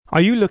Are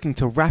you looking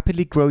to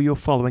rapidly grow your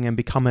following and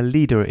become a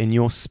leader in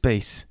your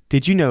space?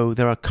 Did you know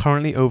there are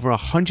currently over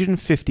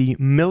 150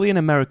 million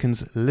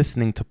Americans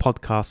listening to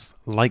podcasts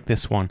like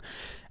this one?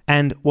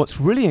 And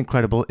what's really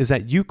incredible is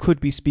that you could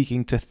be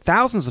speaking to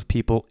thousands of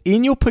people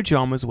in your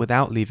pajamas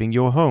without leaving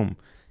your home.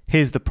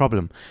 Here's the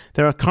problem.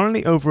 There are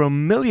currently over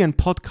 1 million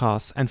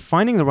podcasts, and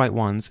finding the right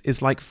ones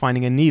is like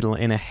finding a needle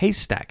in a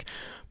haystack.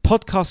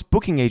 Podcast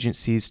booking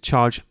agencies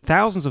charge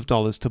thousands of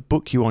dollars to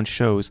book you on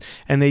shows,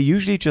 and they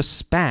usually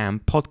just spam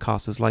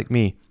podcasters like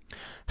me.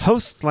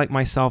 Hosts like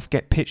myself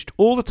get pitched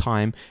all the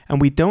time, and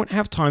we don't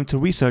have time to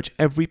research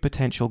every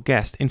potential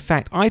guest. In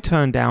fact, I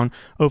turn down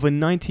over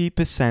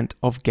 90%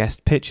 of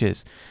guest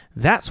pitches.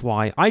 That's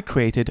why I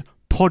created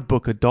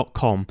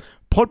Podbooker.com.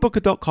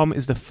 Podbooker.com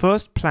is the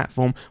first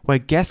platform where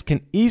guests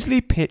can easily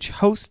pitch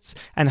hosts,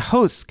 and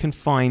hosts can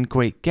find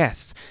great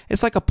guests.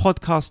 It's like a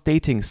podcast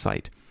dating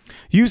site.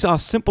 Use our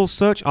simple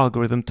search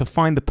algorithm to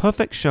find the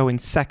perfect show in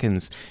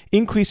seconds.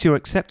 Increase your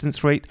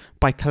acceptance rate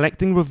by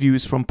collecting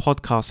reviews from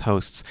podcast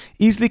hosts.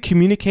 Easily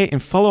communicate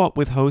and follow up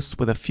with hosts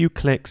with a few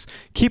clicks.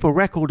 Keep a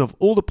record of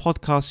all the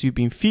podcasts you've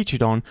been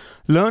featured on.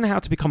 Learn how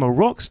to become a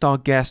rock star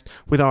guest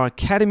with our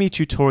Academy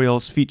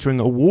tutorials featuring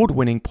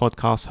award-winning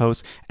podcast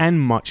hosts and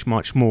much,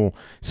 much more.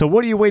 So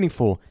what are you waiting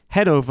for?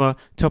 Head over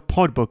to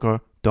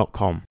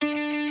podbooker.com.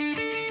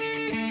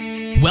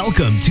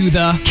 Welcome to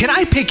the Can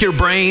I Pick Your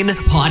Brain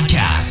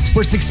podcast,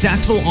 where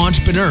successful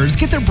entrepreneurs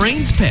get their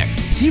brains picked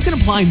so you can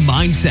apply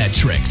mindset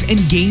tricks and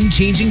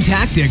game-changing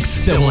tactics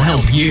that will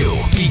help you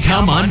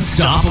become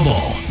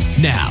unstoppable.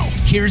 Now,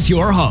 here's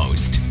your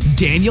host,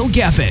 Daniel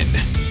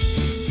Geffen.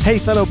 Hey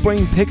fellow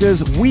brain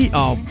pickers, we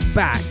are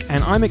back,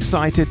 and I'm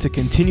excited to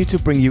continue to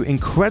bring you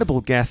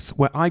incredible guests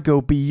where I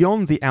go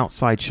beyond the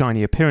outside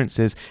shiny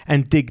appearances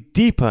and dig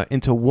deeper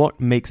into what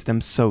makes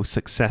them so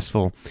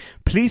successful.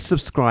 Please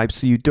subscribe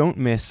so you don't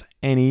miss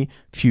any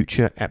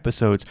future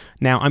episodes.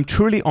 Now, I'm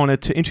truly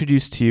honored to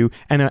introduce to you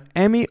an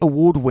Emmy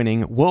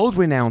award-winning,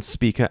 world-renowned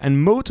speaker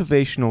and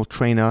motivational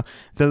trainer,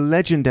 the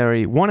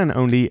legendary one and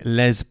only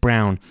Les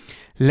Brown.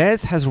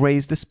 Les has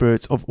raised the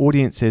spirits of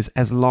audiences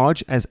as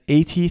large as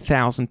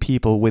 80,000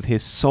 people with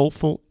his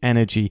soulful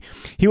energy.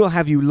 He will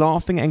have you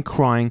laughing and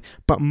crying,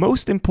 but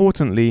most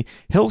importantly,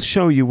 he'll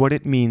show you what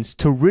it means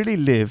to really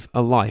live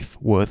a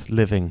life worth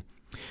living.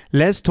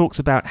 Les talks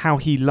about how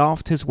he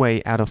laughed his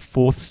way out of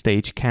fourth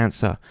stage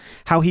cancer,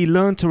 how he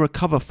learned to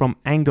recover from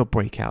anger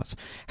breakouts,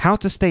 how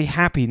to stay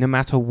happy no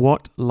matter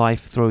what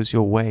life throws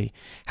your way,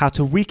 how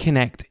to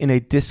reconnect in a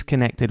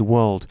disconnected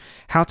world,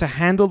 how to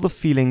handle the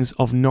feelings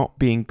of not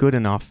being good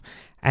enough,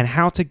 and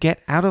how to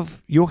get out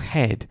of your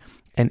head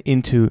and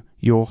into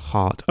your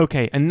heart.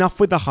 Okay, enough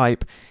with the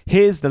hype.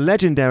 Here's the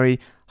legendary,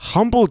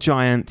 humble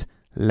giant,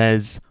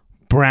 Les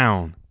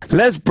Brown.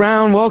 Les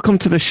Brown, welcome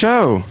to the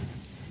show.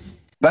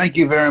 Thank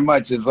you very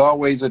much. It's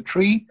always a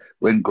treat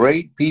when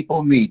great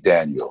people meet,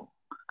 Daniel.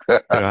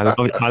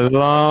 I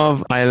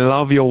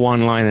love your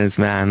one-liners,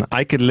 man.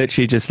 I could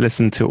literally just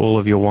listen to all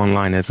of your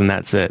one-liners and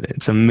that's it.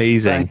 It's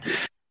amazing.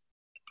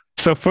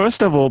 So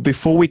first of all,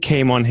 before we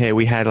came on here,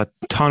 we had a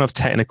ton of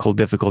technical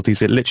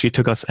difficulties. It literally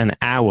took us an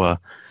hour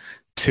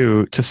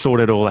to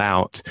sort it all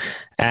out.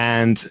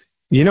 And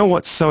you know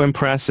what's so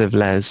impressive,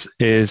 Les,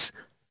 is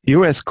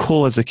you're as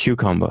cool as a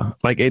cucumber.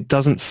 Like, it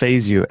doesn't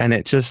faze you. And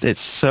it's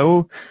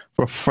so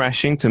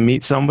refreshing to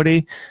meet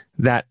somebody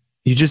that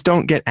you just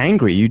don't get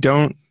angry. You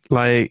don't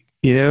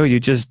you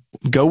just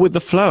go with the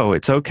flow.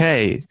 It's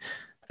okay.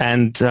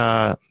 And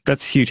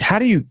that's huge. How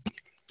do you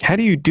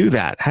do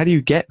that? How do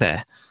you get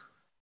there?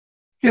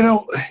 You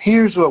know,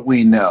 here's what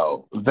we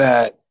know,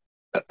 that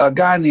a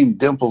guy named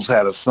Dimples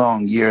had a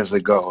song years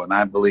ago, and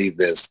I believe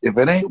this: if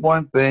it ain't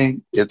one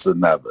thing, it's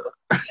another.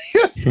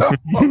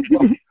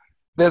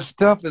 This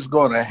stuff is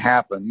going to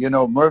happen. You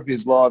know,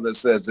 Murphy's Law that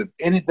says if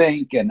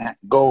anything can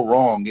go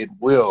wrong, it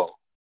will,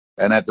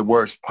 and at the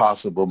worst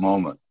possible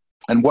moment.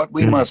 And what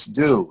we must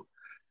do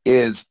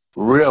is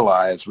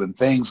realize when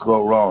things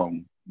go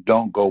wrong,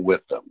 don't go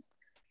with them.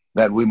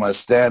 That we must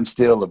stand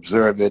still,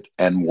 observe it,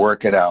 and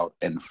work it out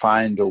and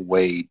find a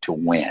way to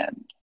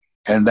win.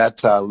 And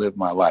that's how I live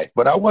my life.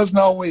 But I wasn't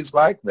always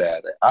like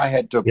that. I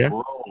had to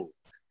grow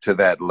to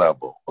that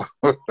level.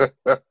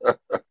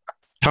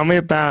 Tell me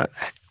about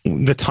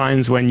the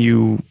times when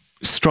you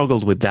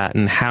struggled with that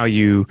and how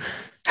you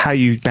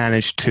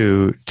managed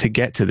to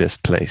get to this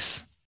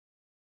place.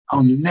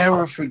 I'll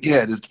never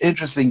forget. It's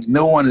interesting.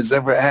 No one has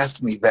ever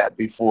asked me that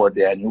before,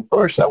 Daniel.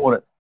 First, I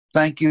want to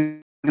thank you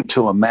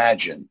to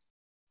imagine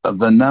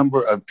the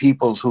number of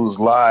people whose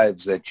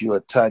lives that you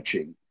are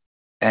touching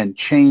and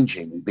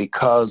changing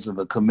because of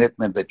the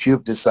commitment that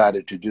you've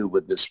decided to do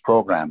with this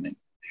programming.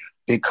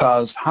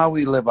 Because how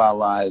we live our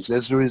lives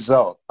is a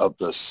result of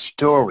the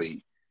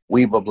story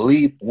we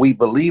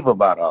believe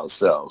about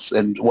ourselves.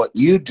 And what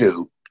you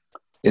do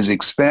is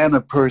expand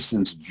a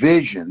person's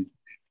vision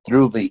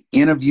through the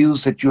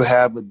interviews that you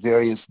have with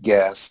various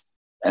guests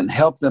and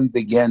help them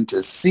begin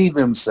to see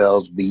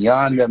themselves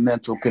beyond their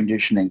mental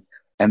conditioning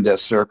and their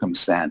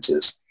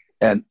circumstances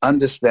and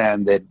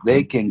understand that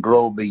they can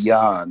grow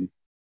beyond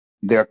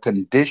their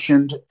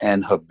conditioned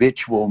and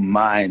habitual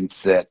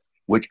mindset,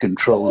 which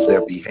controls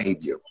their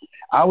behavior.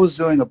 I was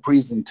doing a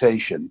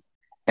presentation,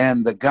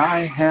 and the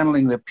guy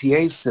handling the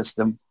PA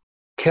system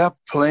kept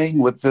playing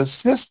with the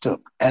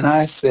system. And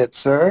I said,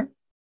 sir,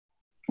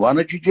 why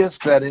don't you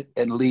just set it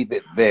and leave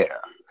it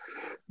there?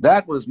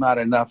 That was not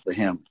enough for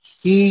him.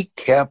 He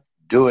kept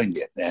doing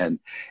it. And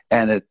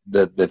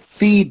the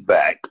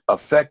feedback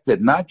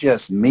affected not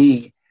just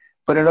me,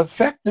 but it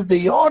affected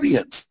the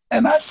audience.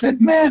 And I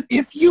said, man,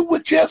 if you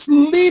would just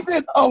leave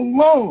it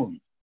alone.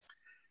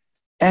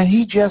 And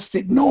he just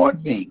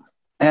ignored me.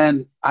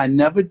 And I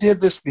never did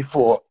this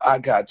before. I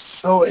got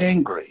so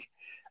angry.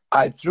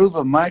 I threw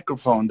the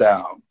microphone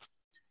down.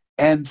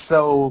 And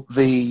so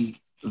the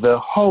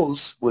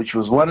host, which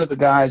was one of the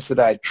guys that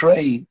I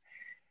trained,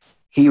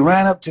 he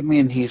ran up to me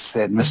and he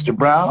said, Mr.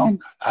 Brown?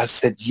 I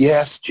said,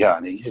 yes,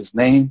 Johnny. His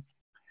name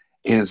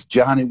is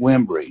Johnny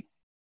Wimbrey.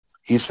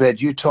 He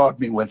said, you taught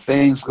me when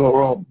things go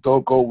wrong,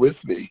 don't go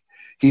with me.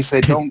 He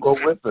said, don't go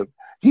with them.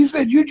 He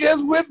said, you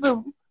just with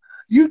them.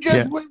 You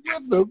just went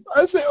with them.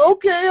 I said,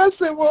 okay. I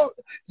said, well,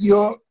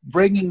 you're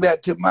bringing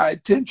that to my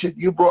attention.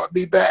 You brought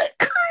me back.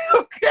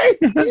 Okay.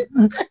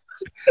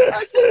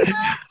 I said,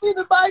 pass me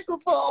the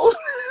microphone.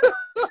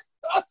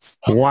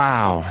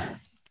 Wow.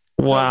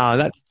 Wow.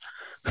 That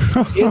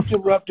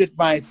interrupted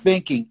my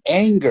thinking.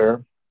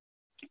 Anger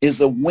is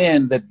a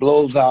wind that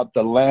blows out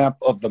the lamp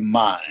of the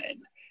mind.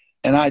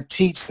 And I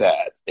teach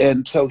that.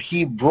 And so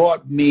he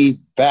brought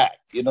me back.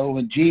 You know,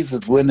 when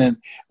Jesus went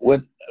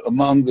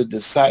among the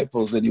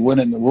disciples and he went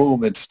in the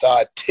room and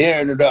started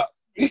tearing it up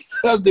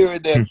because they were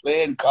there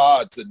playing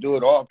cards and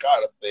doing all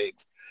kind of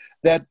things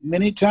that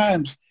many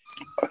times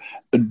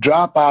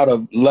drop out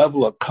of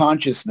level of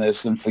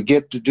consciousness and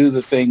forget to do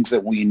the things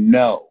that we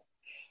know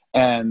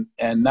and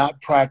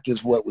not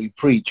practice what we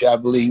preach. I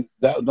believe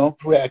that don't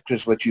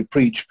practice what you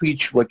preach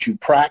what you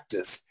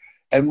practice.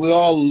 And we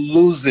all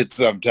lose it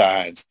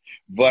sometimes,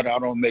 but I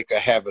don't make a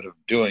habit of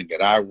doing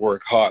it. I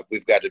work hard.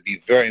 We've got to be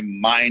very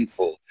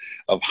mindful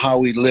of how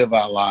we live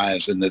our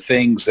lives and the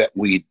things that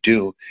we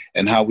do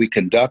and how we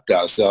conduct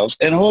ourselves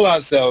and hold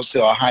ourselves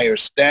to a higher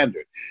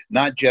standard,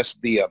 not just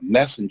be a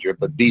messenger,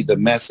 but be the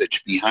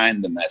message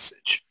behind the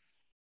message.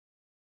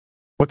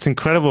 What's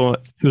incredible,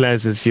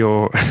 Les, is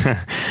your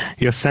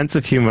your sense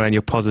of humor and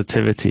your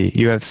positivity.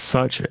 You have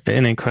such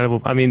an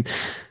incredible, I mean,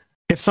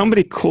 if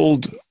somebody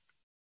called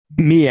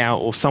me out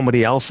or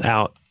somebody else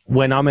out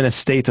when I'm in a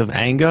state of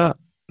anger,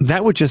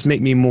 that would just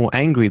make me more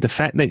angry. The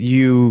fact that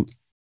you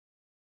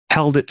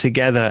held it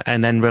together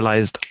and then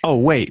realized, oh,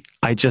 wait,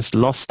 I just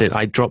lost it.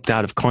 I dropped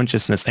out of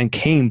consciousness and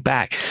came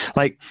back.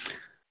 Like,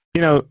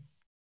 you know,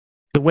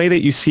 the way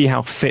that you see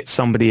how fit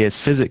somebody is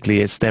physically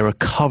is their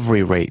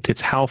recovery rate.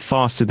 It's how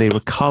fast do they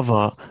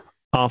recover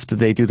after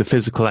they do the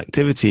physical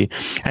activity.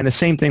 And the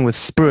same thing with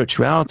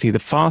spirituality. The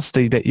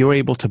faster that you're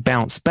able to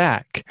bounce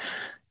back,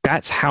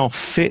 that's how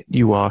fit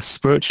you are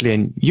spiritually.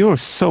 And you're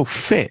so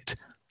fit.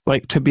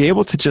 Like, to be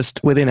able to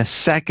just within a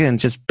second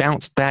just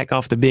bounce back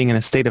after being in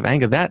a state of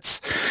anger,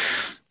 that's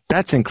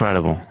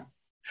incredible.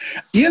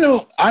 You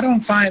know, I don't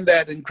find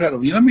that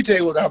incredible. Let me tell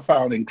you what I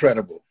found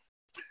incredible.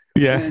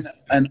 Yeah. When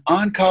an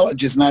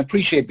oncologist, and I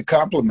appreciate the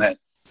compliment,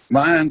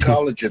 my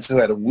oncologist who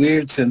had a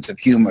weird sense of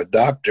humor,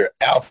 Dr.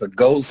 Alfred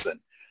Golson,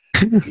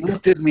 he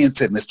looked at me and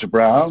said, Mr.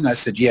 Brown? I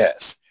said,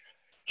 yes.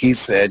 He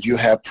said, you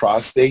have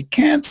prostate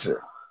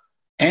cancer.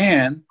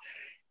 And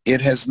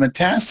it has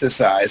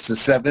metastasized to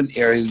 7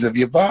 areas of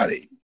your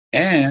body.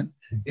 And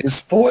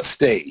it's 4th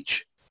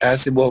stage. I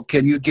said, well,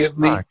 can you give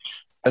me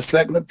a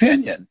second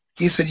opinion?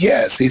 He said,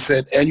 yes. He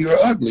said, and you're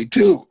ugly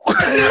too.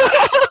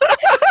 I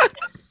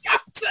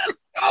said,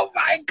 oh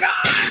my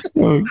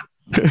God.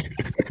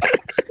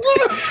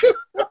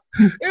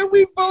 And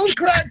we both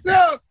cracked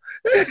up.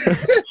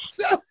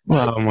 So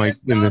oh my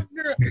goodness.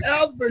 Dr.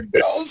 Albert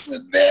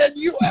Golson, man,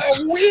 you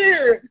are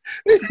weird.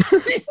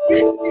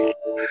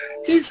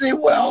 He said,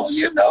 well,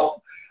 you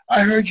know,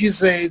 I heard you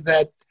say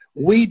that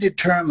we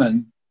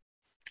determine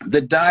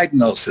the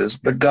diagnosis,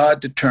 but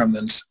God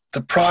determines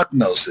the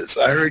prognosis.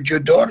 I heard your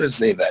daughter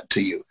say that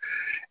to you.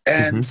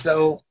 And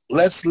so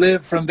let's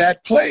live from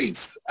that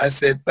place. I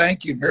said,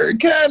 thank you very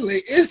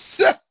kindly. And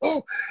so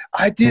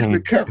I did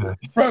recover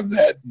from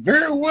that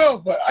very well,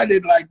 but I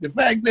didn't like the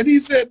fact that he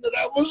said that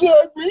I was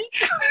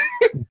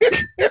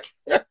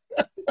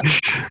ugly.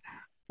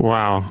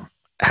 Wow.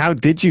 How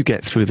did you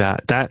get through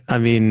that? I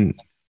mean,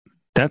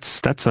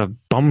 that's a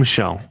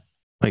bombshell.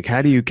 Like,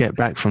 how do you get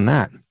back from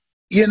that?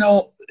 You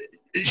know,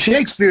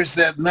 Shakespeare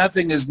said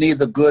nothing is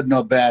neither good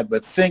nor bad,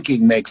 but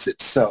thinking makes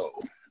it so.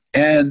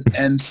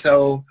 And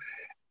so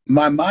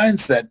my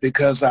mindset,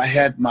 because I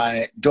had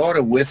my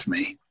daughter with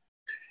me,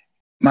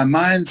 my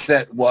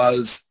mindset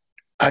was,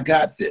 I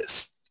got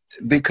this,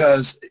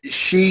 because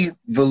she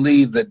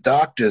believed that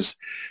doctors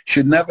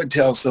should never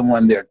tell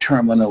someone they're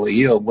terminally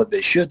ill. What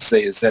they should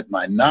say is that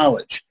my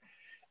knowledge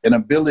and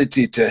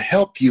ability to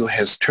help you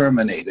has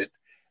terminated.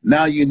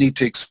 Now you need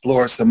to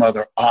explore some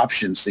other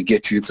options to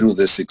get you through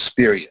this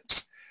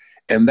experience.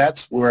 And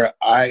that's where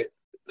I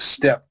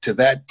stepped to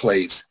that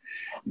place,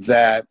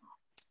 that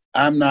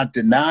I'm not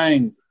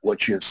denying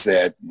what you've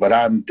said, but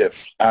I'm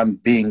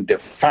being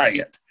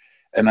defiant,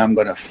 and I'm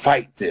going to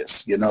fight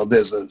this. You know,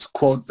 there's a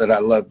quote that I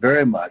love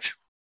very much,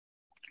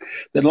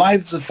 that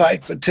life is a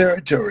fight for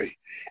territory.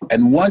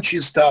 And once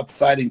you stop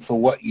fighting for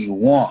what you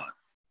want,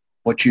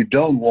 what you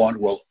don't want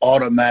will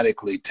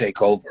automatically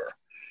take over.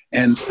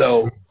 And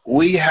so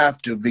we have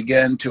to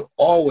begin to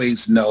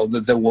always know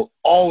that there will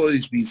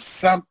always be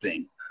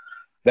something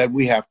that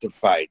we have to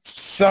fight,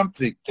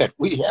 something that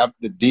we have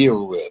to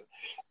deal with,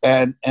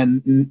 and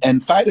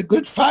fight a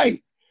good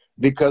fight,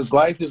 because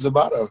life is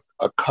about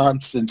a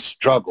constant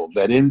struggle,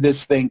 that in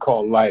this thing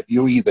called life,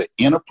 you're either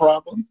in a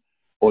problem,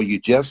 or you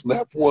just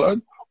left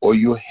one, or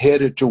you're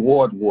headed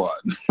toward one.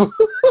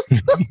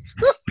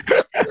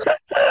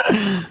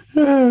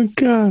 Oh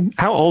God!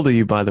 How old are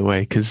you, by the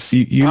way? Because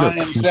you look. I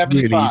am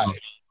 75. Really,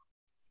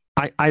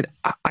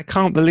 I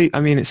can't believe.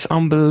 I mean, it's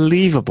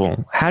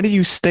unbelievable. How do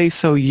you stay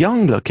so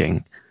young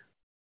looking?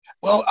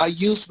 Well, I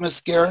use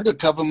mascara to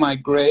cover my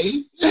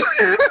gray.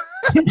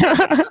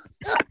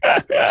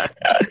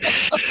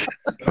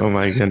 Oh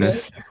my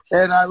goodness!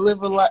 And I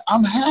live a life.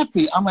 I'm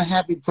happy. I'm a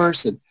happy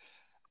person.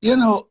 You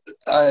know,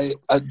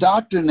 a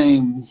doctor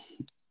named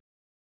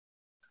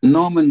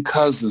Norman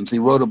Cousins, he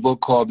wrote a book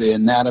called The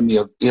Anatomy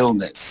of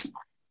Illness.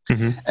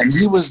 Mm-hmm. And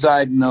he was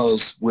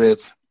diagnosed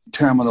with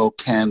terminal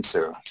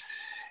cancer.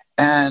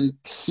 And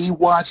he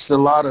watched a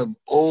lot of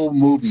old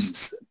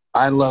movies.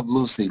 I Love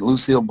Lucy,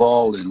 Lucille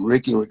Ball and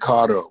Ricky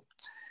Ricardo,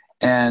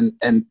 and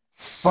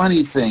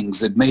funny things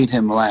that made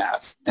him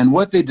laugh. And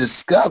what they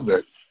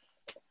discovered,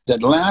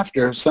 that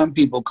laughter, some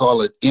people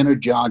call it inner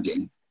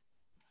jogging.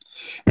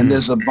 And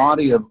there's a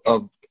body of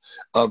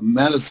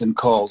medicine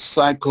called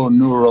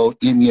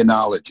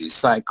psychoneuroimmunology,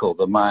 psycho,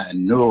 the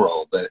mind,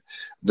 neuro,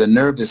 the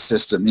nervous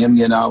system,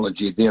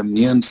 immunology, the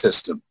immune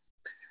system.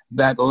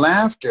 That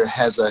laughter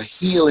has a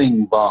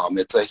healing balm.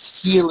 It's a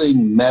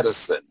healing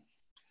medicine.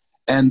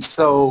 And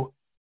so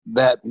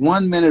that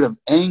 1 minute of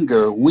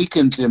anger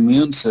weakens the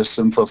immune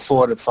system for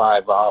 4 to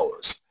 5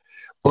 hours.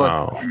 But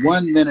wow.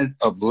 1 minute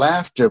of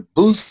laughter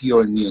boosts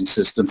your immune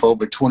system for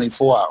over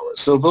 24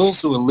 hours. So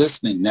those who are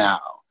listening now,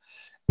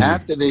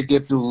 after they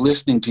get through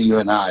listening to you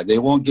and I, they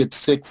won't get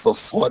sick for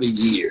 40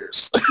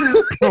 years.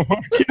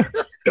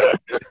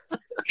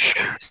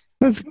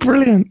 That's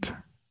brilliant.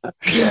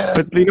 Yeah.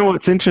 But you know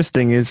what's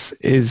interesting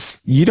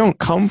is you don't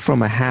come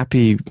from a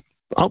happy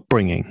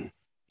upbringing.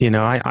 You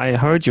know, I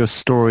heard your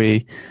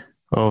story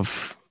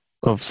of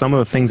some of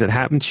the things that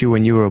happened to you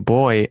when you were a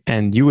boy,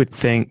 and you would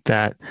think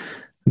that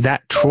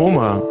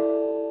trauma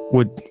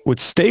would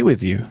stay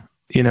with you.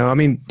 You know, I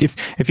mean,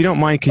 if you don't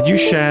mind, could you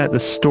share the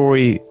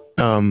story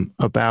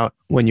about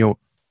when your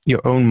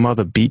own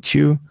mother beat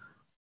you?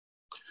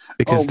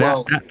 Because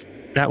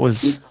that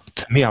was,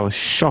 to me, I was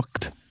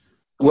shocked.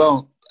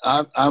 Well,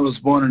 I was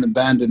born in an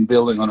abandoned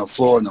building on a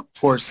floor in a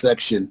poor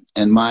section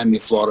in Miami,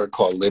 Florida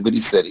called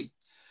Liberty City.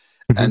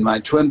 Mm-hmm. And my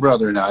twin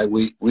brother and I,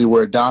 we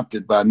were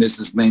adopted by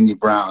Mrs. Mamie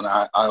Brown.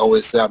 I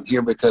always say I'm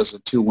here because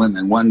of two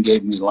women. One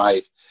gave me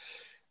life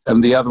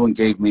and the other one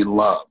gave me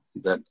love.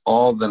 That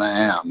all that I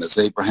am, as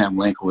Abraham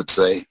Lincoln would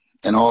say,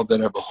 and all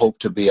that I ever hope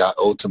to be, I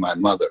owe to my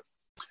mother.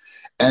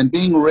 And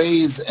being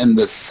raised in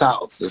the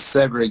South, the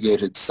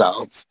segregated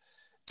South,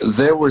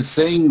 there were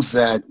things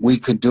that we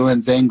could do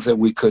and things that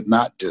we could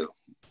not do.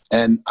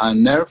 And I'll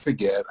never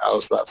forget, I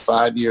was about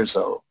 5 years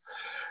old.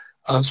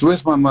 I was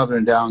with my mother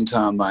in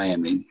downtown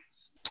Miami,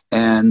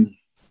 and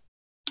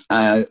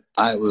I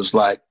was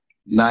like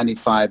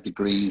 95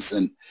 degrees,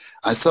 and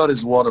I saw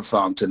this water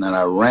fountain, and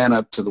I ran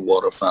up to the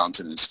water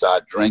fountain and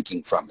started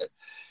drinking from it.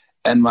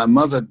 And my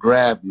mother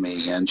grabbed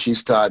me, and she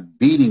started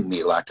beating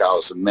me like I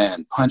was a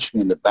man, punched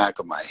me in the back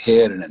of my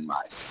head and in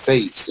my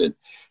face, and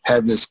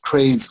had this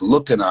crazed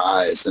look in her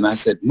eyes. And I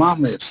said,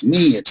 "Mama, it's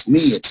me, it's me,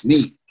 it's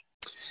me."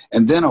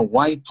 And then a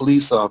white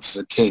police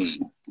officer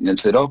came and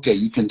said, "Okay,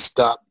 you can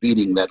stop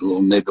beating that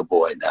little nigger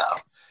boy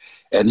now."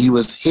 And he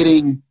was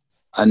hitting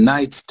a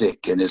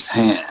nightstick in his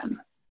hand.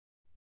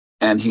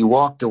 And he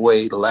walked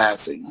away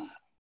laughing.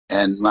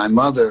 And my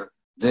mother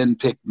then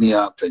picked me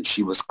up, and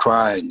she was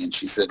crying, and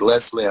she said,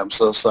 "Leslie, I'm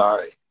so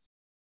sorry.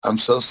 I'm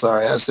so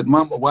sorry." I said,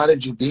 "Mama, why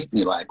did you beat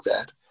me like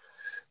that?"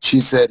 She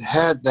said,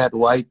 "Had that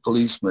white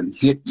policeman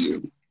hit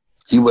you,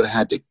 he would have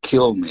had to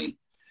kill me,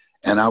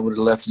 and I would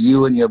have left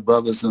you and your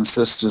brothers and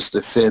sisters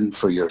to fend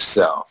for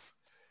yourself."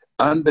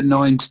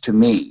 Unbeknownst to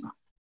me,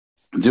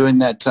 during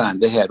that time,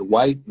 they had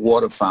white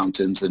water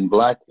fountains and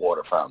black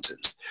water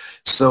fountains.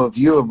 So if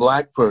you're a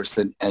black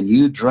person and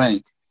you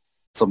drank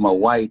from a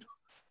white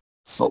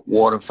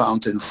water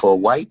fountain for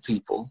white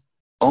people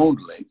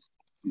only,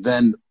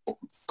 then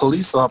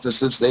police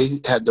officers,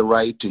 they had the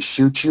right to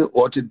shoot you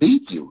or to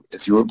beat you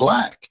if you were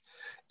black.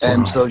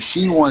 And so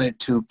she wanted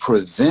to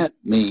prevent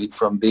me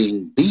from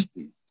being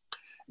beaten.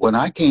 When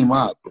I came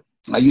up,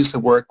 I used to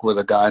work with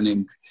a guy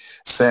named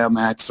Sam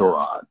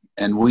Axelrod,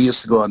 and we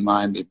used to go on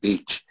Miami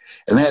Beach.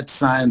 And they had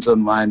signs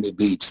on Miami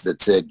Beach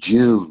that said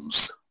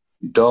Jews,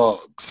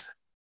 dogs,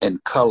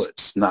 and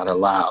coloreds not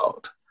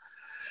allowed.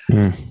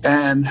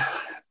 And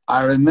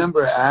I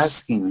remember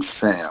asking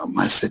Sam,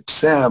 I said,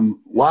 Sam,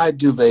 why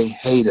do they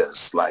hate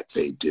us like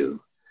they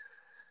do?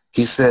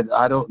 He said,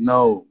 I don't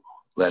know,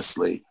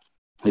 Leslie.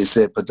 He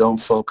said, but don't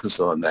focus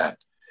on that.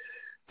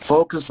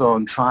 Focus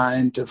on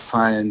trying to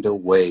find a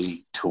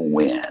way to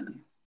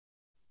win.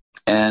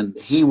 And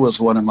he was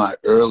one of my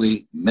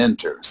early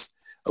mentors,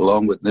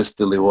 along with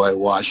Mr. Leroy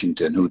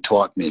Washington, who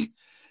taught me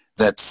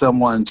that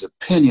someone's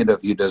opinion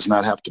of you does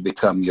not have to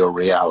become your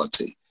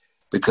reality.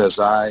 Because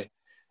I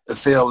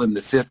failed in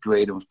the fifth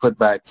grade and was put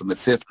back from the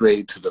fifth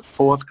grade to the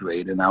fourth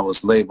grade, and I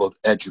was labeled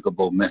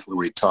educable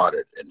mentally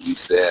retarded. And he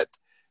said,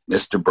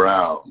 Mr.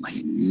 Brown,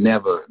 he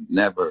never,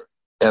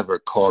 ever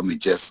called me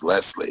just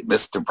Leslie,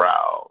 Mr.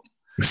 Brown.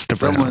 Mr.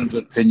 Brown. Someone's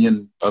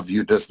opinion of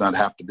you does not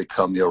have to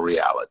become your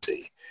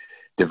reality.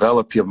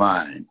 Develop your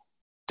mind.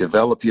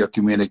 Develop your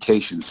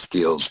communication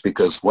skills,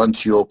 because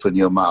once you open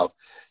your mouth,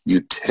 you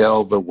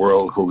tell the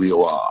world who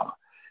you are.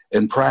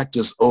 And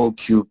practice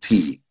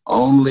OQP,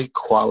 only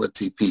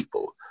quality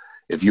people.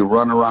 If you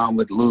run around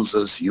with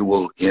losers, you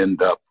will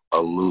end up a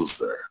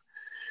loser.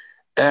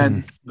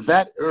 And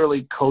that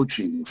early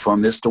coaching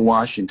from Mr.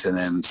 Washington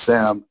and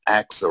Sam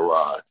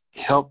Axelrod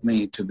helped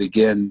me to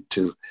begin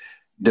to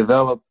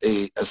develop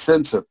a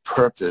sense of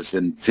purpose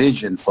and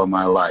vision for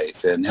my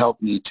life, and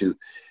helped me to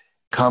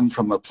come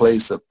from a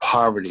place of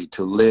poverty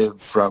to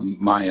live from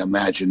my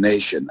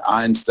imagination.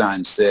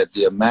 Einstein said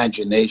the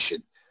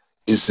imagination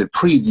is the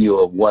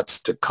preview of what's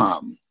to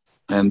come.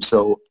 And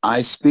so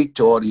I speak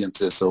to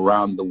audiences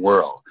around the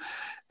world,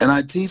 and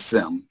I teach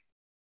them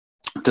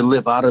to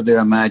live out of their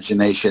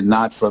imagination,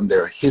 not from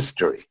their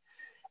history,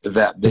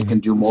 that they can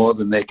do more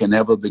than they can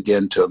ever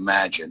begin to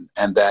imagine,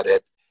 and that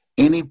at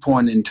any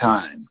point in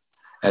time,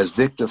 as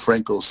Viktor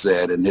Frankl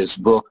said in his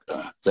book,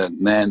 The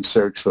Man's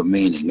Search for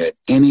Meaning, at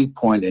any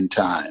point in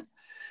time,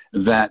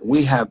 that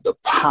we have the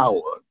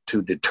power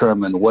to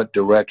determine what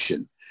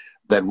direction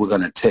that we're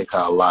going to take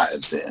our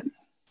lives in.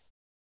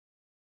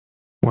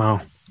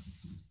 Wow.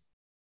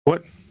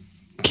 What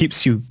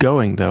keeps you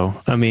going, though?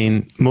 I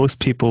mean, most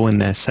people in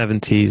their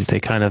 70s,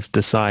 they kind of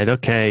decide,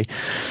 okay,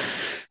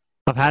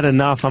 I've had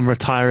enough. I'm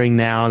retiring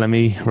now. Let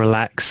me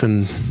relax.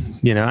 And,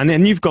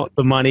 and you've got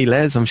the money,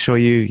 Les. I'm sure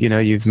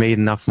you've made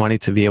enough money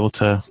to be able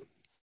to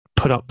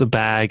put up the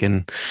bag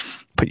and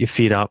put your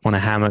feet up on a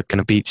hammock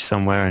on a beach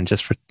somewhere and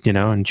just,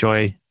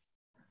 enjoy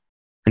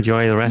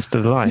the rest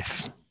of the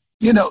life.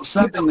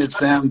 Something that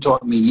Sam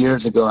taught me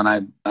years ago,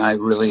 and I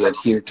really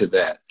adhere to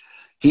that.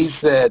 He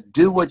said,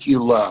 do what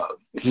you love.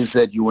 He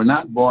said, you were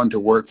not born to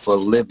work for a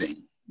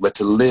living, but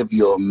to live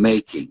your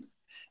making.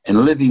 And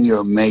living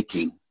your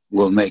making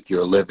will make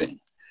your living.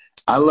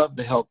 I love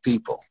to help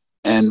people.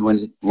 And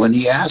when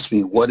he asked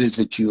me, what is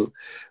it you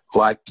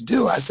like to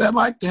do? I said, I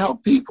like to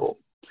help people.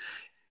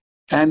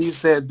 And he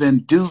said, then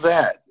do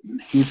that.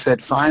 He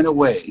said, find a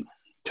way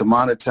to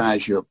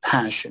monetize your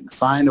passion.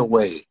 Find a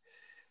way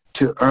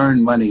to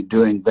earn money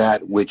doing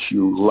that which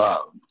you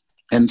love.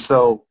 And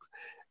so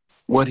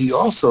what he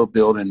also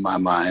built in my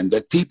mind,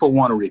 that people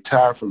want to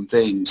retire from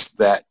things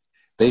that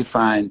they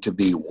find to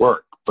be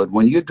work. But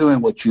when you're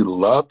doing what you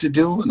love to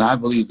do, and I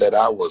believe that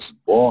I was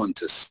born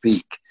to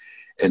speak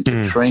and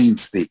to train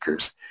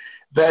speakers,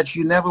 that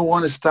you never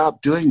want to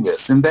stop doing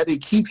this, and that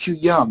it keeps you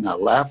young. I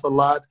laugh a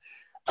lot.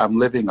 I'm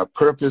living a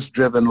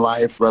purpose-driven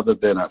life rather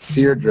than a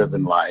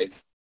fear-driven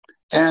life.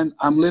 And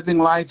I'm living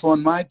life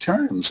on my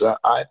terms.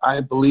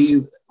 I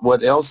believe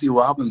what Elsie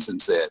Robinson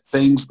said,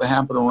 things may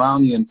happen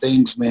around you and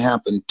things may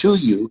happen to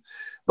you,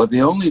 but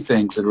the only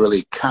things that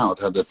really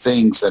count are the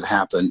things that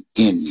happen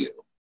in you.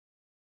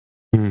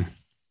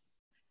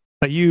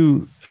 Are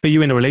you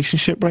in a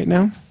relationship right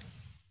now?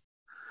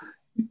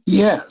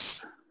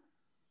 Yes.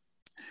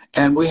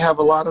 And we have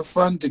a lot of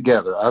fun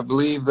together. I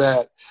believe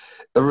that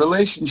the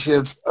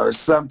relationships are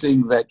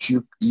something that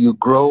you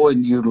grow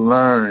and you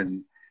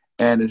learn,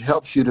 and it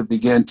helps you to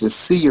begin to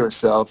see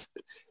yourself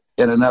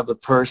in another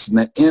person.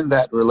 And in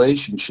that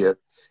relationship,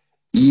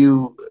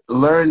 you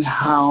learn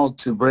how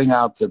to bring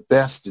out the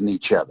best in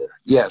each other.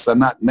 Yes, I'm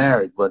not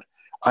married, but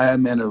I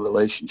am in a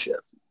relationship.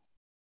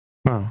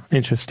 Wow,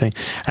 interesting.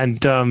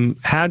 And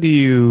how do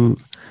you,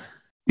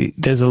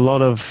 there's a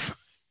lot of,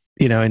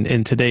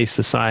 in today's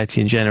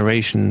society and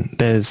generation,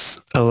 there's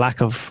a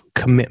lack of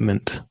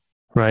commitment,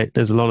 right?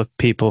 There's a lot of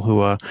people who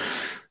are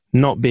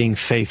not being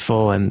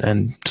faithful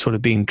and sort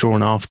of being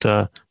drawn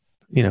after,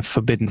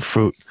 forbidden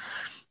fruit.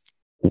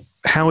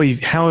 How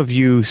have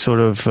you sort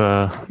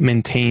of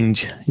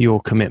maintained your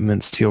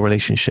commitments to your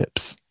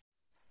relationships?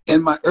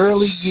 In my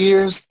early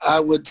years, I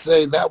would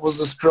say that was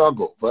a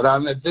struggle. But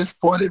I'm at this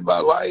point in my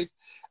life,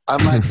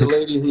 I'm like the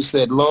lady who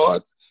said,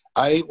 Lord,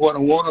 I ain't what I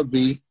want to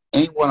be,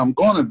 ain't what I'm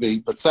going to be,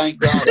 but thank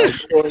God I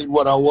sure ain't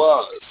what I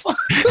was.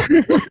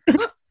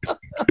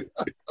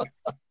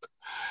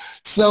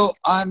 So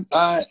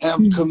I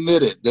am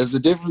committed. There's a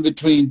difference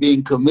between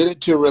being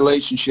committed to a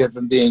relationship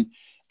and being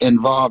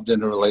involved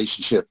in a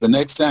relationship. The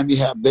next time you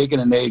have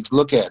bacon and eggs,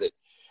 look at it.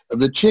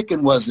 The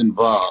chicken was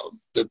involved.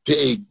 The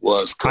pig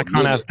was committed. I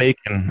can't have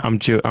bacon.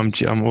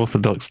 I'm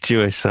Orthodox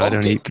Jewish, so I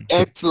don't eat.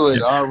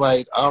 Excellent. All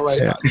right.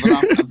 Yeah.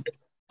 But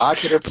I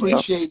can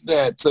appreciate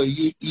that. So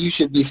you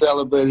should be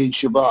celebrating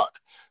Shabbat.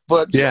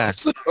 But Yeah.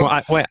 so,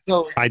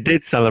 I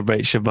did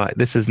celebrate Shabbat.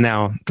 This is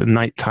now the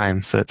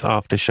nighttime, so it's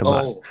after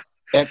Shabbat. oh,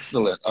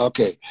 excellent.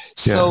 Okay.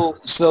 Yeah.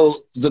 So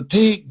the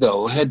pig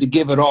though had to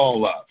give it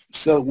all up.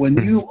 So when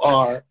you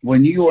are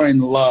in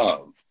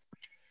love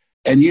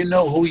and you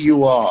know who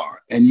you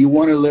are and you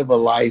want to live a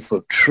life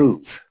of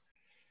truth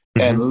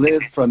and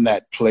live from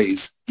that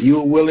place,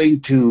 you're willing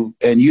to,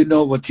 and you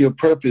know what your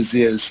purpose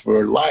is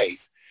for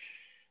life,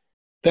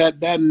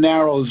 that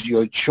narrows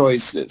your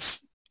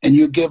choices, and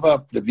you give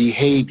up the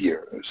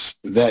behaviors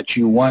that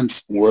you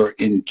once were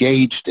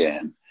engaged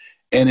in,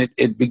 and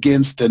it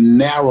begins to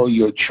narrow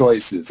your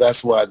choices.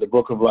 That's why the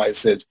Book of Life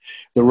says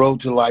the road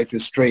to life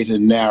is straight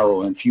and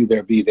narrow, and few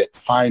there be that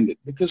find it,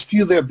 because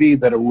few there be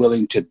that are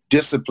willing to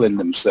discipline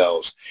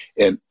themselves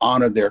and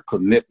honor their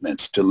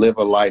commitments to live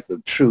a life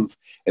of truth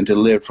and to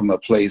live from a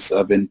place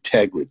of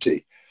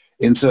integrity.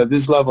 And so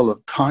this level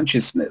of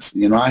consciousness,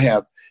 I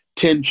have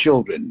 10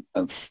 children,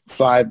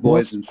 5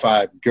 boys and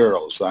 5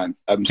 girls. I'm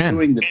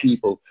suing the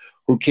people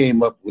who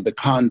came up with the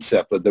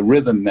concept of the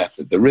rhythm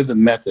method. The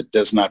rhythm method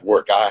does not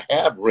work. I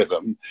have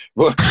rhythm.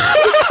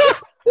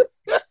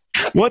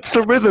 What's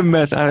the rhythm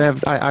method?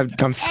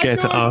 I'm scared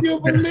to ask.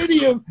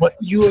 Millennium.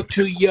 You are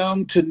too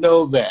young to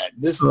know that.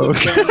 This is a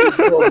family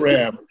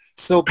program.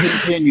 So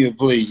continue,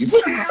 please.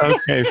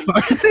 Okay.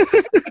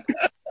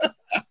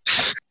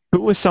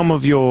 Who were some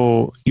of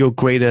your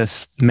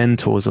greatest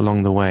mentors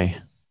along the way?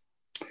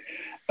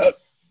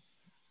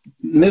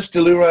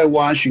 Mr. Leroy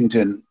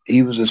Washington,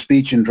 he was a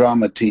speech and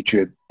drama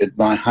teacher at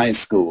my high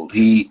school.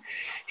 He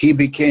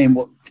became,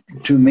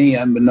 to me,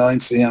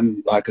 unbeknownst to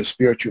him, like a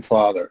spiritual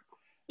father.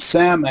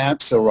 Sam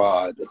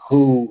Axelrod,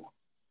 who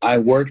I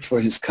worked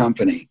for his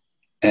company,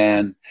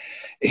 and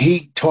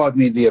he taught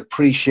me the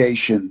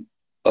appreciation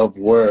of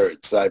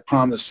words. I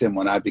promised him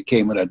when I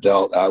became an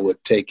adult I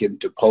would take him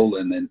to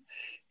Poland, and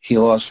he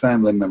lost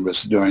family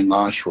members during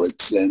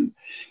Auschwitz and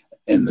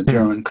in the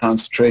German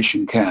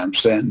concentration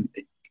camps, and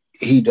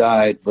he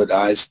died, but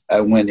I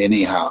went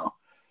anyhow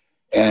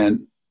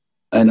and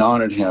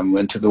honored him,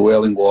 went to the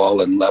Wailing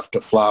Wall and left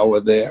a flower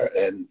there,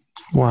 and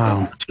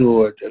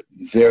toured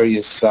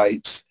various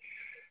sites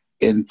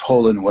in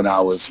Poland when I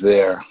was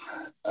there.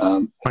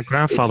 My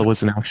grandfather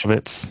was in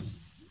Auschwitz.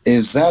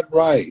 Is that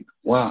right?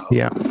 Wow.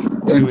 Yeah.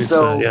 And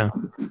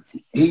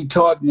he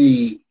taught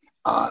me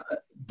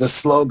the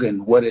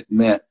slogan, what it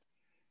meant,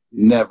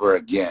 never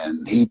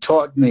again. He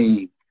taught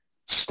me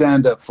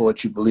stand up for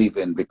what you believe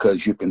in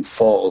because you can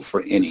fall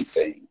for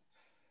anything.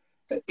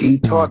 He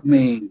taught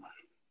me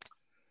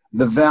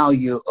the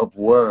value of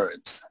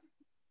words,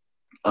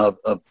 of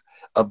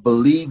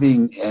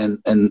believing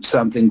in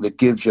something that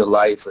gives your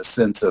life a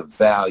sense of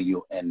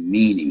value and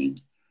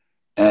meaning,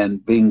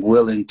 and being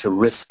willing to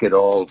risk it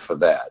all for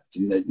that.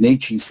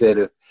 Nietzsche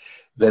said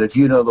that if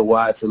you know the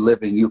why for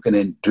living, you can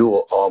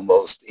endure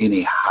almost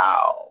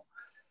anyhow.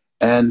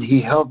 And he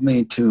helped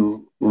me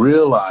to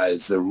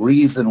realize the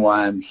reason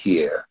why I'm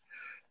here.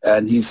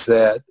 And he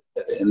said,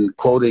 in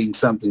quoting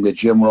something that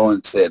Jim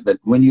Rohn said, that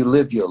when you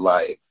live your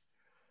life,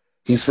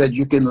 he said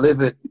you can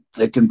live it,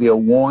 it can be a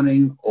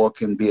warning or it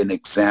can be an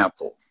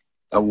example,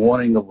 a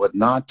warning of what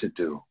not to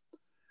do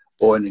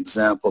or an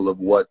example of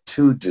what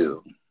to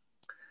do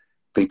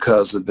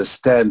because of the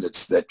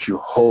standards that you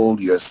hold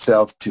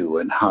yourself to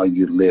and how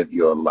you live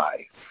your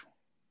life.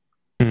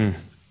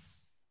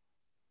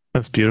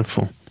 That's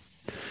beautiful.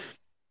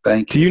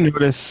 Thank you.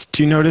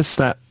 Do you notice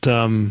that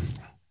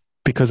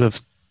because of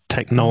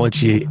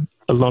technology,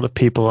 a lot of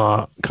people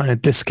are kind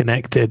of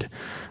disconnected?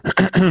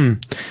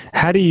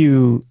 How do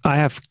you? I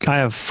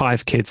have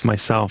 5 kids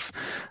myself,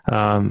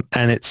 and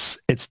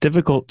it's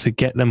difficult to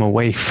get them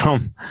away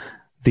from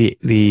the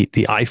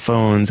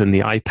iPhones and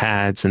the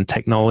iPads and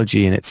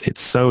technology, and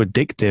it's so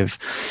addictive,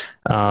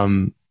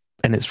 and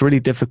it's really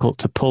difficult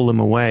to pull them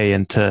away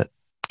and to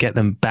get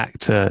them back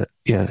to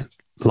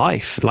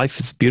life. Life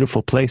is a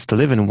beautiful place to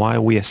live in. Why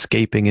are we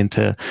escaping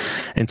into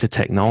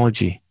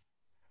technology?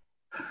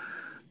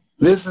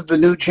 This is the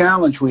new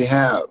challenge we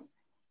have,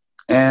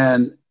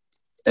 and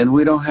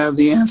we don't have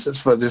the answers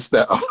for this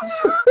now.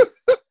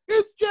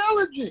 It's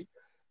challenging.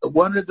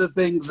 One of the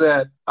things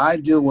that I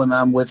do when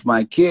I'm with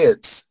my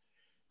kids,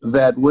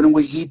 that when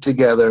we eat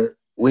together,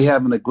 we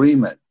have an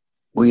agreement.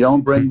 We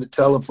don't bring the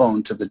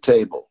telephone to the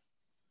table.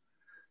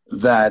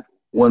 That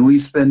when we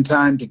spend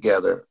time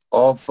together,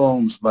 all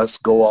phones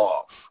must go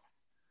off.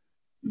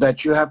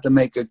 That you have to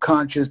make a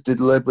conscious,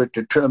 deliberate,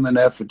 determined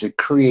effort to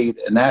create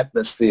an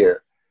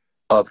atmosphere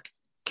of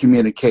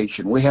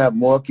communication. We have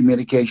more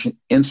communication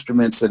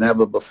instruments than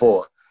ever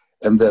before,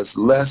 and there's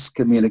less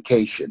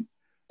communication.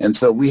 And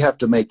so we have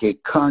to make a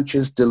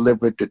conscious,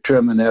 deliberate,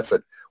 determined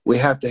effort. We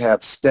have to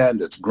have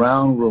standards,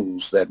 ground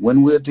rules, that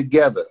when we're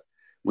together,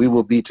 we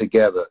will be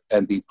together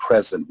and be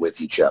present with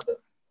each other.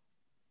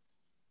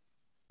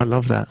 I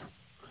love that.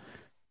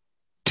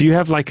 Do you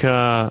have like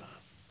a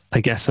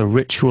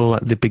ritual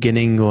at the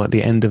beginning or at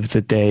the end of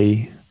the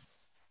day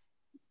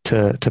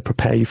to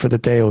prepare you for the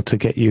day or to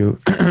get you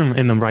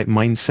in the right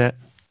mindset?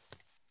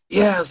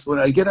 Yes, when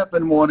I get up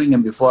in the morning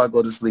and before I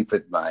go to sleep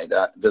at night,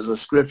 there's a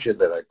scripture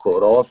that I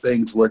quote, all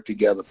things work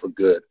together for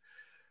good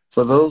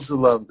for those who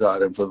love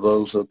God and for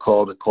those who are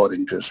called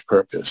according to his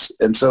purpose.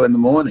 And so in the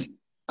morning,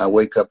 I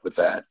wake up with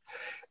that.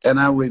 And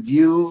I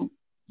review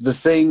the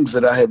things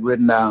that I had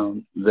written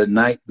down the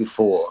night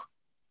before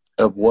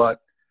of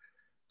what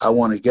I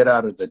want to get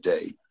out of the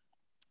day.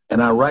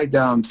 And I write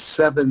down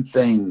 7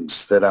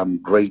 things that I'm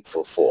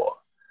grateful for.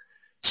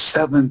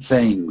 7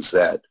 things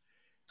that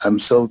I'm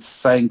so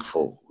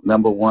thankful.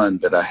 Number one,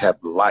 that I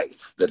have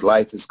life, that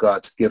life is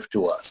God's gift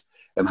to us,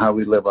 and how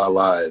we live our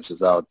lives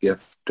is our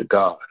gift to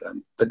God.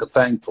 I'm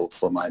thankful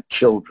for my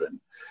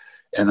children,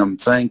 and I'm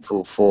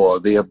thankful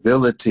for the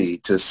ability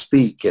to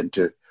speak and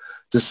to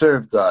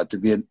serve God, to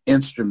be an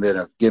instrument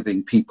of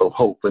giving people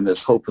hope, and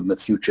there's hope in the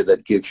future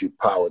that gives you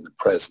power in the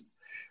present.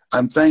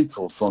 I'm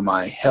thankful for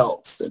my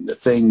health and the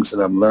things that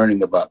I'm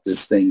learning about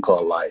this thing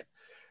called life.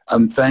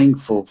 I'm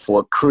thankful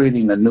for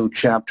creating a new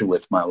chapter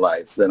with my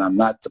life, that I'm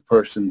not the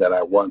person that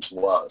I once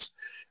was,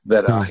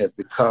 that I have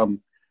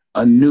become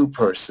a new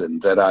person,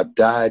 that I've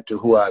died to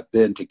who I've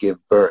been to give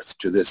birth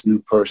to this new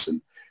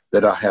person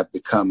that I have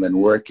become,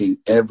 and working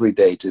every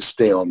day to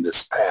stay on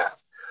this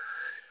path.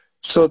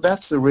 So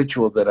that's the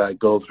ritual that I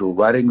go through,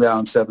 writing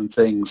down 7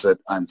 things that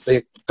I'm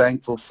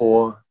thankful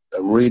for,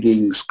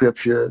 reading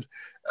scripture,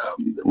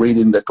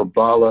 reading the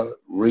Kabbalah,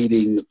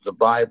 reading the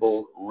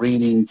Bible,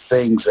 reading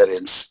things that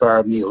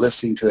inspire me,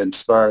 listening to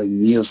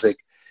inspiring music,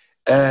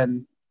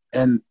 and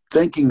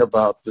thinking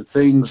about the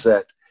things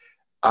that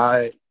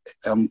I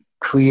am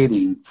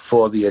creating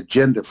for the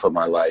agenda for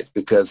my life.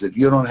 Because if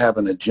you don't have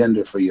an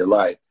agenda for your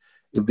life,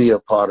 you'll be a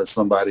part of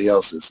somebody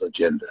else's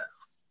agenda.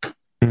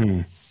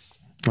 I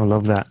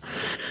love that.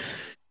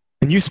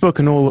 And you've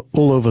spoken all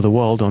over the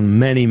world on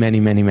many,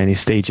 many, many, many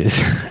stages.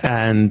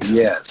 And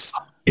yes,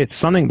 it's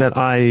something that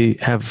I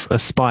have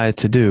aspired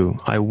to do.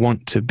 I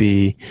want to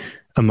be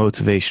a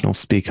motivational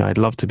speaker. I'd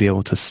love to be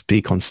able to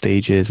speak on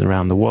stages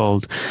around the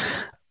world.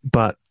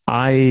 But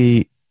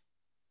I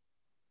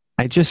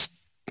just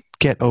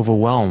get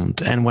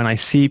overwhelmed. And when I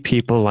see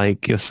people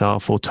like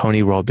yourself or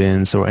Tony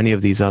Robbins or any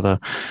of these other,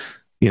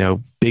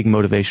 big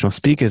motivational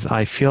speakers,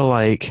 I feel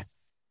like,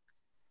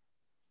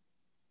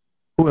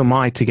 who am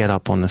I to get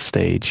up on the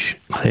stage?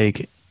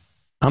 Like,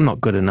 I'm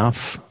not good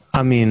enough.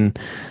 I mean,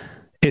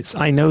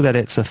 I know that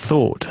it's a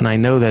thought, and I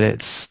know that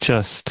it's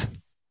just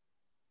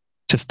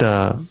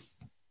a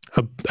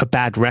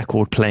bad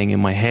record playing in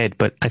my head.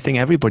 But I think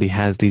everybody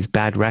has these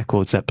bad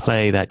records that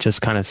play that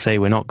just kind of say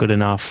we're not good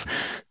enough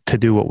to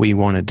do what we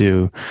want to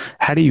do.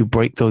 How do you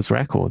break those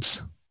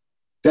records?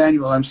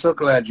 Daniel, I'm so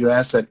glad you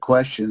asked that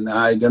question.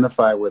 I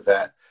identify with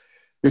that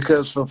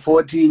because for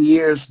 14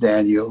 years,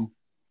 Daniel,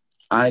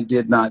 I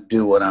did not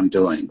do what I'm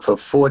doing. For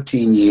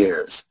 14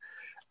 years,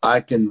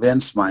 I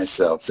convinced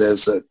myself.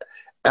 There's an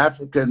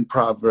African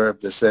proverb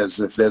that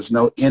says, if there's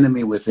no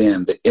enemy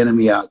within, the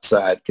enemy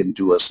outside can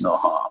do us no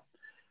harm.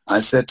 I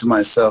said to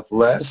myself,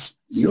 Les,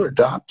 you're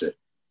adopted.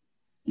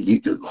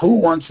 Who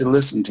wants to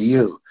listen to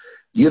you?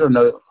 You don't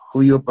know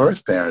who your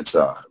birth parents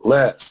are.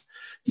 Les,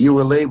 you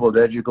were labeled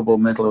educable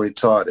mentally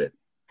retarded.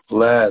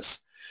 Les,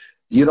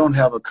 you don't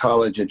have a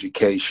college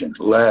education.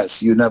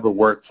 Les, you never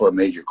worked for a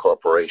major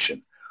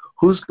corporation.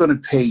 Who's going to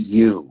pay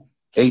you?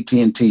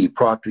 AT&T,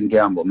 Procter &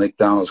 Gamble,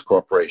 McDonald's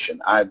Corporation,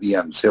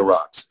 IBM,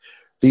 Xerox.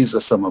 These are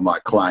some of my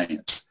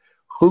clients.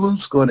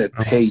 Who's going to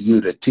pay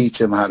you to teach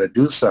them how to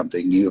do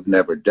something you've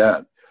never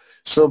done?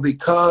 So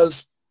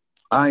because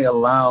I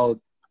allowed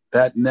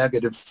that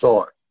negative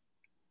thought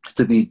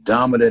to be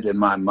dominant in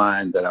my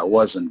mind that I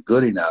wasn't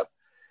good enough,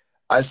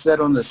 I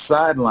sat on the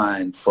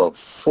sideline for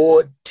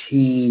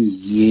 14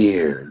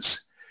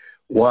 years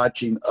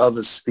watching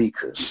other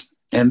speakers.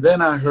 And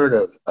then I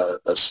heard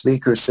a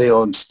speaker say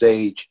on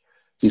stage,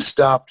 he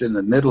stopped in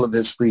the middle of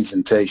his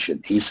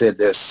presentation. He said,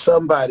 there's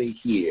somebody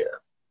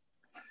here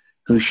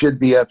who should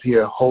be up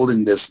here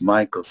holding this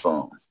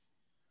microphone,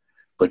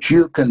 but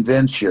you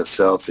convince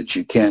yourself that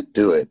you can't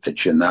do it,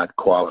 that you're not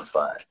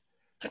qualified,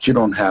 that you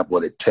don't have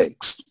what it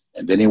takes.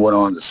 And then he went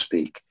on to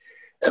speak.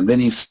 And then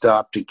he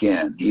stopped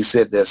again. He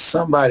said, there's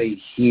somebody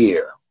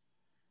here,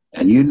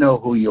 and you know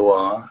who you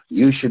are.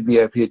 You should be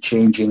up here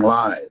changing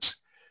lives.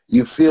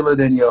 You feel it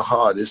in your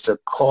heart. It's a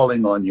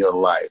calling on your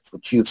life,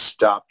 but you've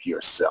stopped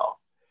yourself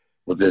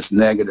with this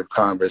negative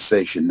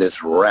conversation,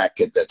 this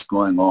racket that's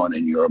going on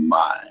in your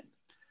mind.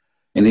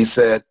 And he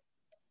said,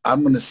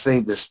 I'm going to say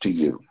this to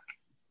you,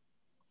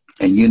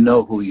 and you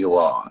know who you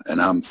are,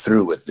 and I'm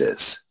through with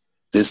this.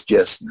 This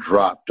just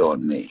dropped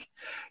on me.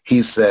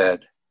 He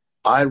said,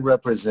 I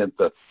represent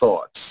the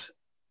thoughts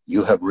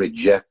you have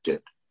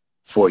rejected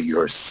for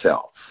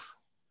yourself.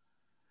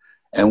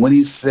 And when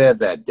he said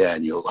that,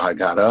 Daniel, I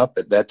got up.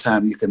 At that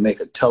time, you can make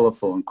a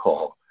telephone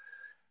call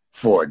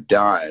for a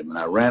dime. And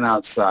I ran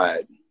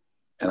outside,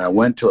 and I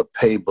went to a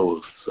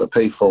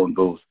payphone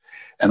booth,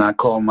 and I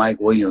called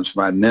Mike Williams,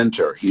 my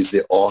mentor. He's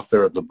the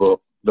author of the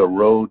book, The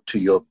Road to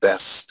Your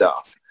Best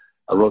Stuff.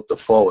 I wrote the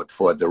foreword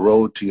for it, The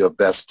Road to Your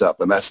Best Stuff.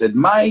 And I said,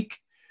 Mike.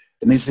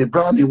 And he said,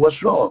 Brownie,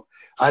 what's wrong?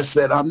 I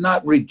said, I'm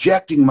not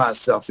rejecting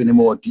myself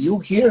anymore. Do you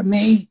hear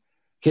me?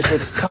 He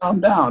said, calm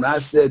down. I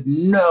said,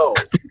 no,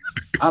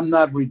 I'm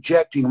not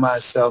rejecting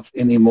myself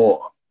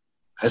anymore.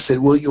 I said,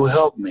 will you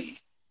help me?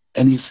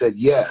 And he said,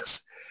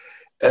 yes.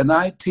 And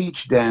I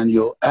teach,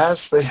 Daniel,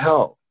 ask for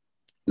help,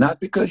 not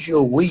because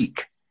you're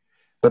weak,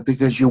 but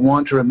because you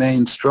want to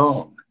remain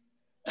strong.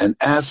 And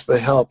ask for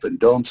help and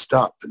don't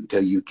stop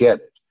until you get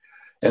it.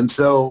 And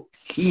so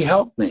he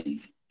helped me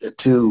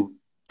to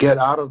get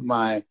out of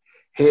my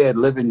head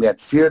living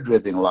that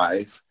fear-driven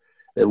life,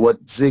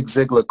 what Zig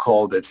Ziglar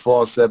called it,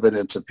 false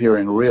evidence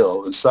appearing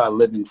real, and start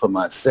living for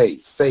my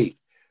faith,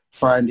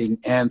 finding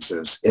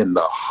answers in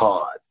the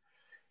heart.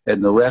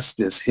 And the rest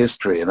is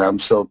history, and I'm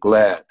so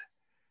glad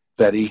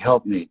that he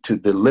helped me to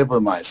deliver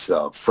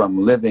myself from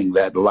living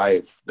that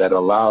life that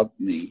allowed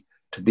me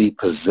to be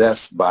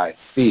possessed by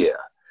fear.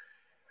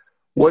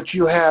 What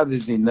you have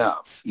is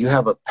enough. You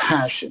have a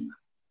passion.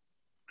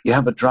 You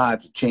have a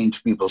drive to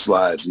change people's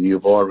lives, and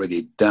you've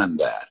already done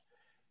that.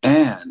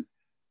 And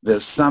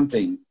there's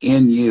something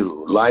in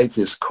you. Life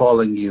is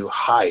calling you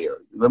higher.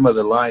 Remember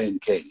the Lion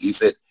King? He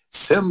said,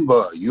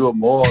 Simba, you are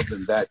more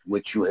than that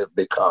which you have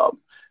become.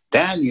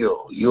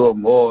 Daniel, you are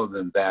more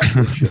than that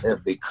which you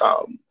have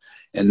become.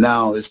 And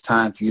now it's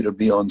time for you to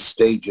be on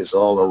stages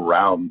all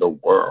around the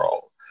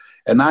world.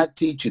 And I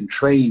teach and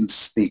train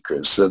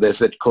speakers. So they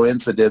said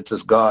coincidence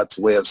is God's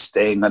way of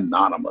staying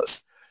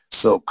anonymous.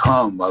 So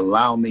come,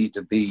 allow me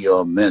to be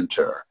your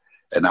mentor,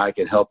 and I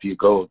can help you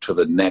go to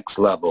the next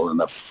level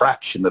in a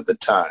fraction of the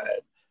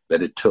time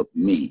that it took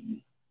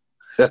me.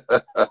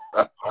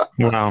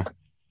 Wow.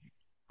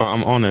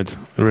 I'm honored,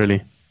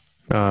 really.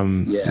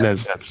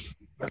 Yes.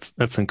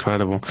 That's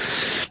incredible.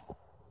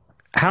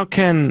 How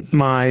can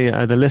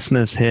the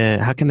listeners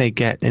here, how can they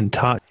get in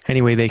touch?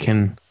 Any way they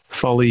can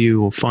follow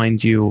you or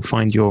find your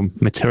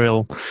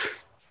material?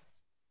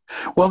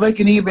 Well, they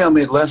can email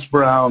me at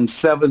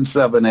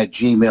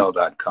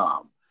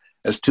lesbrown77@gmail.com.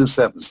 That's 2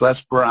 sevens.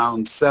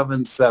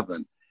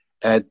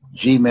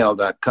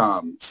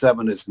 lesbrown77@gmail.com.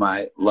 7 is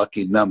my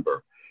lucky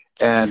number.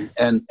 And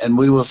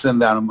we will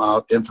send them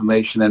out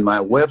information. And my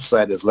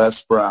website is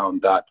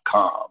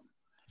lesbrown.com.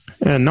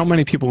 Not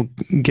many people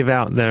give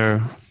out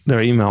their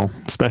email,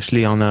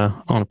 especially on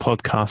a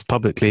podcast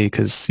publicly,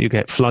 because you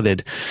get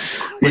flooded.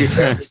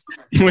 I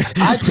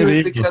do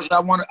it because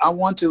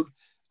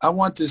I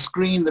want to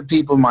screen the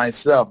people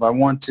myself.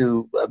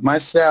 My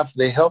staff,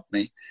 they help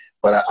me,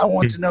 but I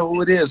want to know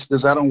who it is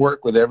because I don't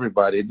work with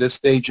everybody. At this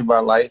stage of my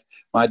life,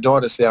 my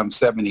daughter said I'm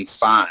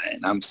 75.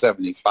 I'm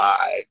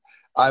 75.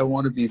 I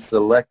want to be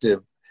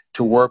selective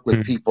to work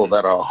with people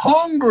that are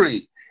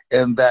hungry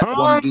and that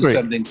want to do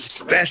something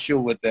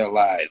special with their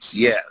lives.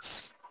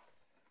 Yes.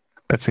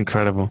 That's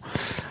incredible.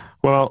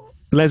 Well,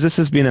 Les, this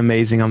has been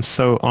amazing. I'm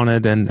so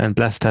honored and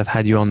blessed to have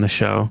had you on the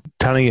show.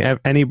 Telling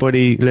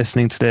anybody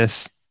listening to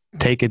this,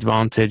 take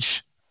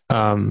advantage.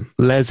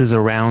 Les is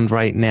around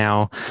right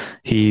now.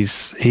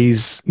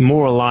 He's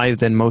more alive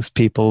than most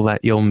people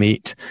that you'll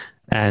meet.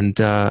 And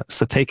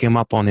so take him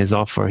up on his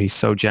offer. He's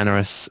so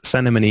generous.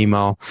 Send him an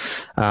email.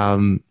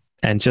 And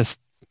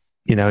just,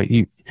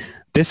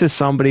 this is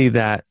somebody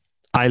that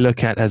I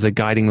look at as a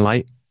guiding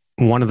light,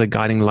 one of the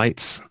guiding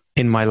lights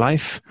in my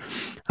life.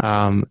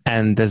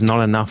 And there's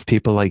not enough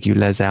people like you,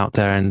 Les, out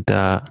there. And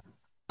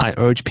I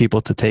urge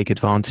people to take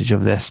advantage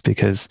of this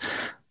because,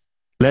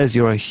 Les,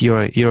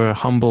 you're a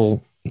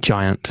humble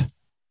giant.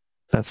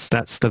 That's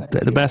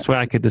the best way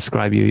I could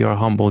describe you. You're a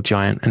humble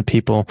giant, and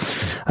people,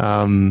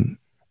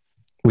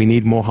 we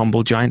need more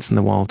humble giants in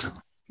the world.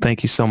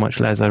 Thank you so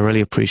much, Les. I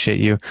really appreciate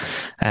you.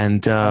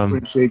 And I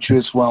appreciate you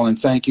as well. And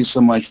thank you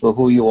so much for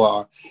who you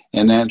are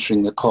and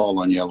answering the call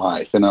on your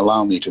life. And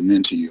allow me to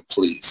mentor you,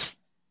 please.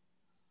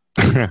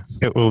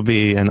 It will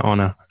be an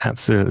honor.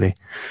 Absolutely.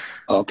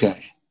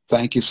 Okay.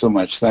 Thank you so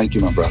much. Thank you,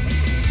 my brother.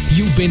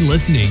 You've been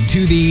listening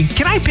to the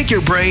Can I Pick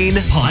Your Brain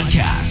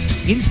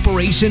podcast.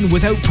 Inspiration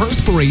without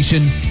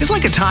perspiration is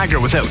like a tiger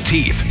without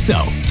teeth.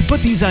 So, to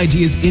put these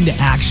ideas into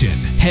action,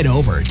 head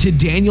over to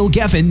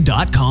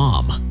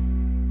danielgeffen.com.